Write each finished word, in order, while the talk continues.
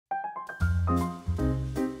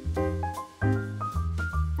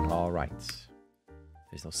All right.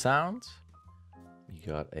 There's no sound. You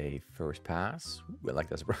got a first pass. Ooh, I like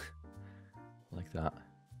that. Like that.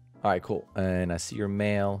 All right, cool. And I see your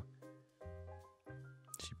male.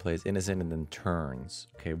 She plays innocent and then turns.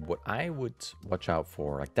 Okay, what I would watch out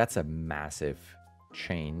for, like that's a massive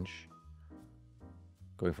change.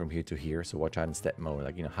 Going from here to here. So watch out in step mode.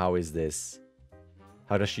 Like, you know, how is this?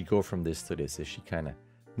 How does she go from this to this? Is she kind of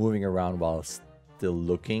moving around while still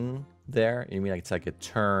looking there? You mean like it's like a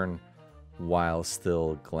turn while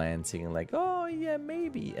still glancing and like, oh yeah,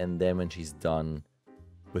 maybe. And then when she's done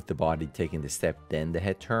with the body taking the step, then the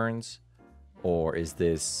head turns? Or is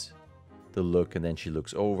this the look and then she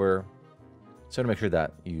looks over? So to make sure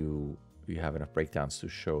that you have enough breakdowns to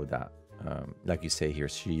show that, like you say here,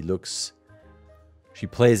 she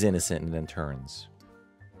plays innocent and then turns.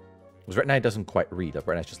 Because right now it doesn't quite read. Right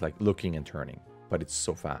now it's just like looking and turning, but it's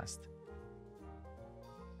so fast.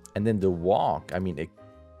 And then the walk, I mean,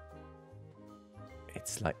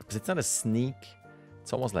 it's like, because it's not a sneak.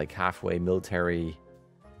 It's almost like halfway military,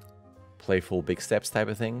 playful big steps type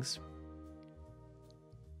of things.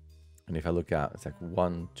 And if I look out, it's like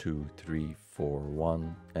 1, 2, 3, 4,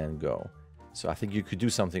 1, and go. So I think you could do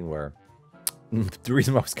something where the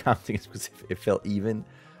reason why I was counting is because it felt even.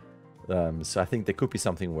 So I think there could be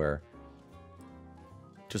something where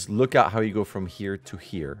just look at how you go from here to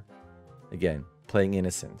here. Again, playing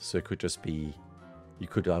innocent. So it could just be, you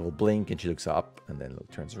could have a blink and she looks up and then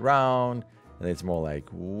turns around. And it's more like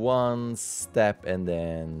one step and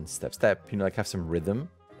then step, step. You know, like have some rhythm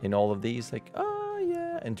in all of these. Like, oh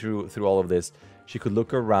yeah. And through all of this, she could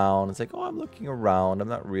look around. It's like, oh, I'm looking around. I'm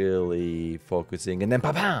not really focusing. And then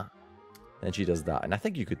pa-pa! And she does that. And I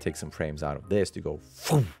think you could take some frames out of this to go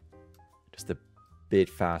just a bit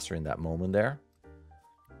faster in that moment there.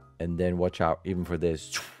 And then watch out even for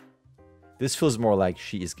this. This feels more like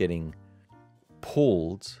she is getting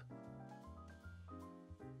pulled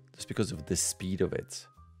just because of the speed of it.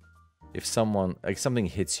 If someone, like something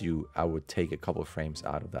hits you, I would take a couple of frames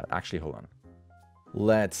out of that. Actually, hold on.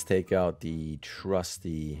 Let's take out the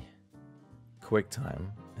trusty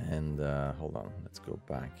QuickTime. And hold on, let's go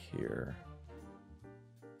back here.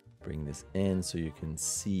 Bring this in so you can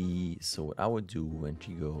see. So what I would do when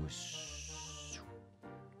she goes,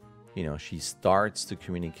 you know, she starts to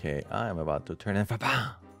communicate, I'm about to turn and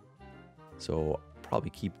fa-ba! So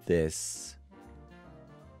probably keep this,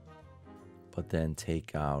 but then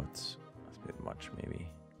take out, that's a bit much maybe.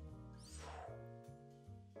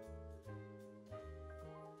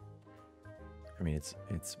 I mean,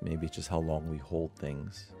 it's maybe just how long we hold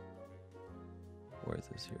things. Where is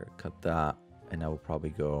this here? Cut that. And I will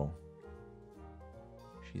probably go,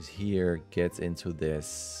 she's here, gets into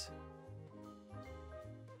this.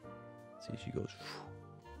 See, she goes,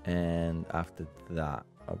 and after that,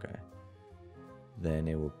 okay. Then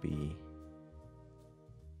it will be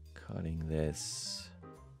cutting this.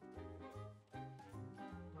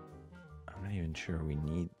 I'm not even sure we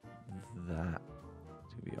need that,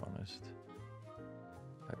 to be honest.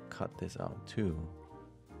 I cut this out too.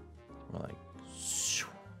 We're like,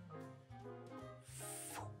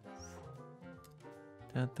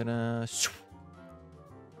 da, da, da. It's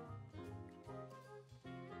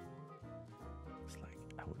like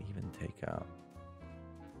I would even take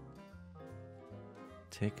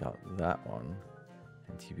out that one,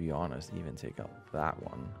 and to be honest, even take out that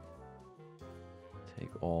one.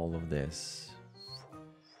 Take all of this.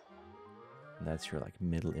 And that's your like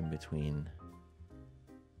middle in between.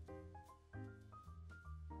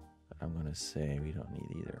 But I'm gonna say we don't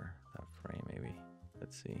need either. That frame maybe.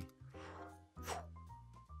 Let's see.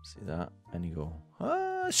 See that? And you go,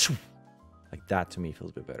 ah, shoo. Like that to me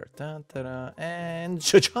feels a bit better. Da, da, da, and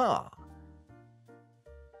cha-cha.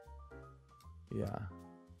 Yeah.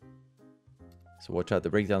 So watch out the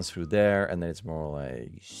breakdowns through there, and then it's more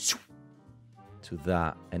like shoo, to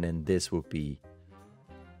that, and then this would be,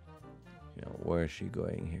 you know, where is she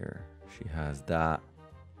going here? She has that.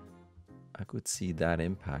 I could see that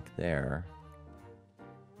impact there.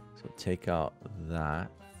 So take out that.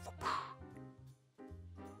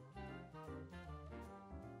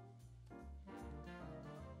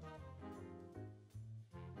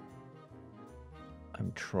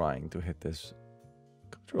 I'm trying to hit this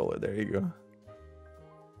controller. There you go.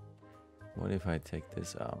 What if I take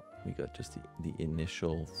this out? We got just the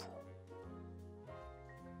initial.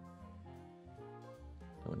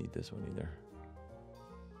 Don't need this one either.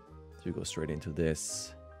 So you go straight into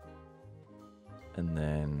this. And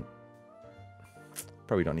then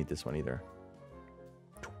probably don't need this one either.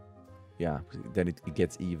 Yeah, then it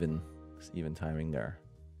gets even. It's even timing there.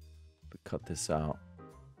 But cut this out.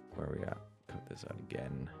 Where are we at? Cut this out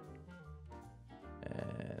again.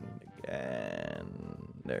 And again.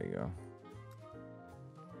 There you go.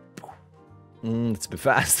 It's a bit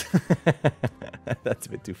fast. That's a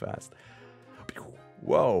bit too fast.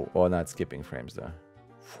 Whoa. Oh, not skipping frames though.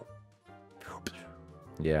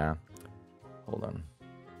 Yeah. Hold on.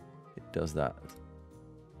 It does that.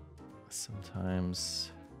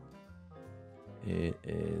 Sometimes it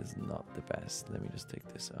is not the best. Let me just take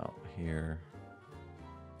this out here.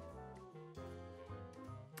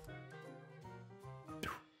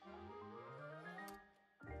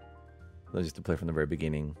 Those used to play from the very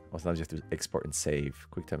beginning. Also, now you have to export and save.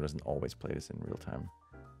 QuickTime doesn't always play this in real time.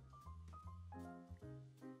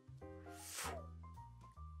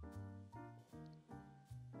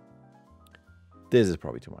 This is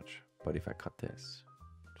probably too much. But if I cut this,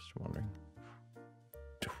 just wondering.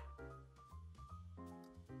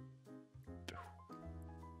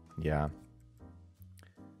 Yeah.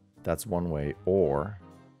 That's one way. Or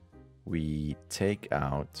we take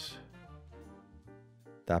out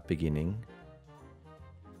that beginning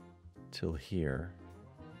till here,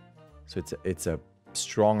 so it's a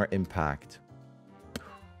stronger impact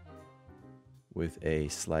with a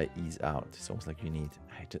slight ease out. It's almost like you need,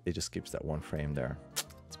 it just skips that one frame there.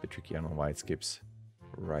 It's a bit tricky. I don't know why it skips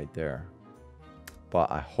right there, but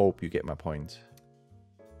I hope you get my point.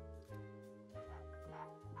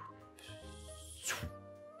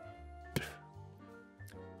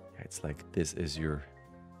 It's like this is your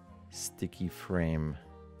sticky frame.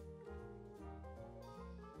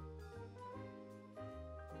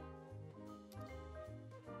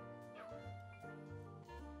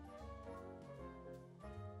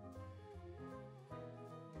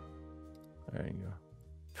 There you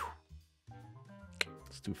go.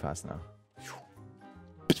 It's too fast now.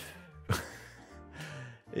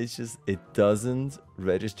 It's just, it doesn't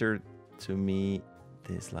register to me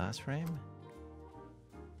this last frame.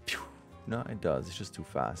 No, it does. It's just too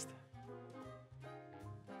fast.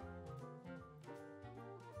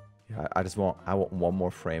 Yeah, I want one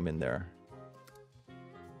more frame in there.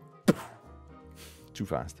 Too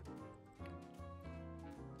fast.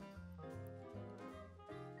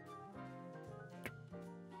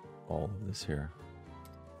 All of this here.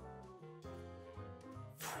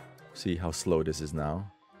 See how slow this is now?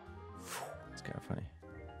 It's kind of funny.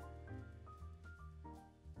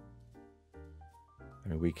 I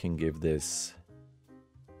mean, we can give this,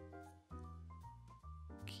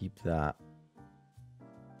 keep that,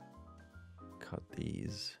 cut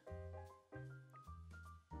these,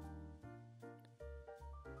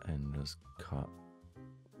 and just cut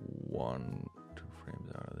 1, 2 frames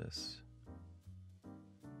out of this.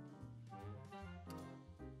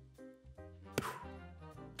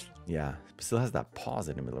 Yeah, still has that pause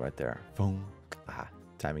in the middle right there. Boom. Ah,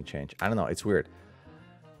 timing change. I don't know. It's weird.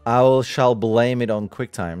 Shall blame it on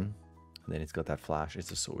QuickTime. And then it's got that flash. It's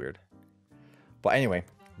just so weird. But anyway,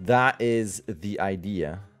 that is the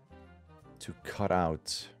idea to cut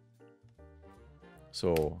out.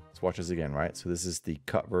 So let's watch this again, right? So this is the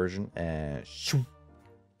cut version and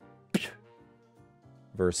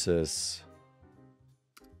versus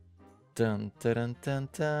dun dun dun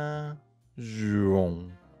dun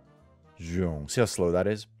dun. See how slow that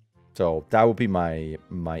is? So that would be my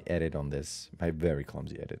edit on this, my very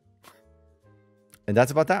clumsy edit. And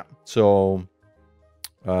that's about that. So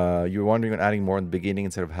you're wondering on adding more in the beginning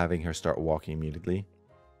instead of having her start walking immediately.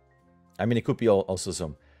 I mean, it could be also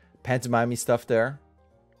some pantomime stuff there.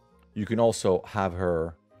 You can also have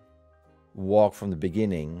her walk from the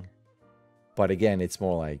beginning, but again, it's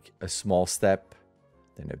more like a small step,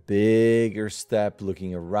 then a bigger step,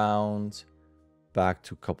 looking around, back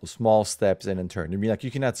to a couple small steps, and then turn. I mean, like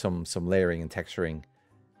you can add some layering and texturing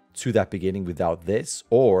to that beginning without this,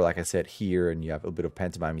 or like I said here, and you have a bit of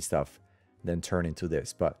pantomime stuff, then turn into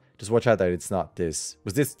this. But just watch out that it's not this.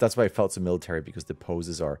 That's why it felt so military, because the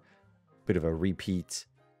poses are a bit of a repeat,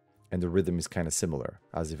 and the rhythm is kind of similar,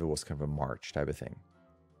 as if it was kind of a march type of thing.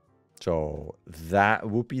 So that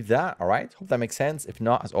would be that. All right. Hope that makes sense. If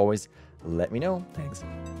not, as always, let me know. Thanks.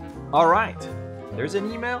 All right. There's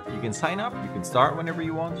an email. You can sign up. You can start whenever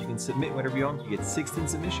you want. You can submit whenever you want. You get 16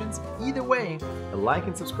 submissions. Either way, a like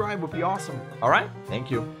and subscribe would be awesome. All right. Thank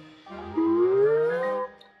you.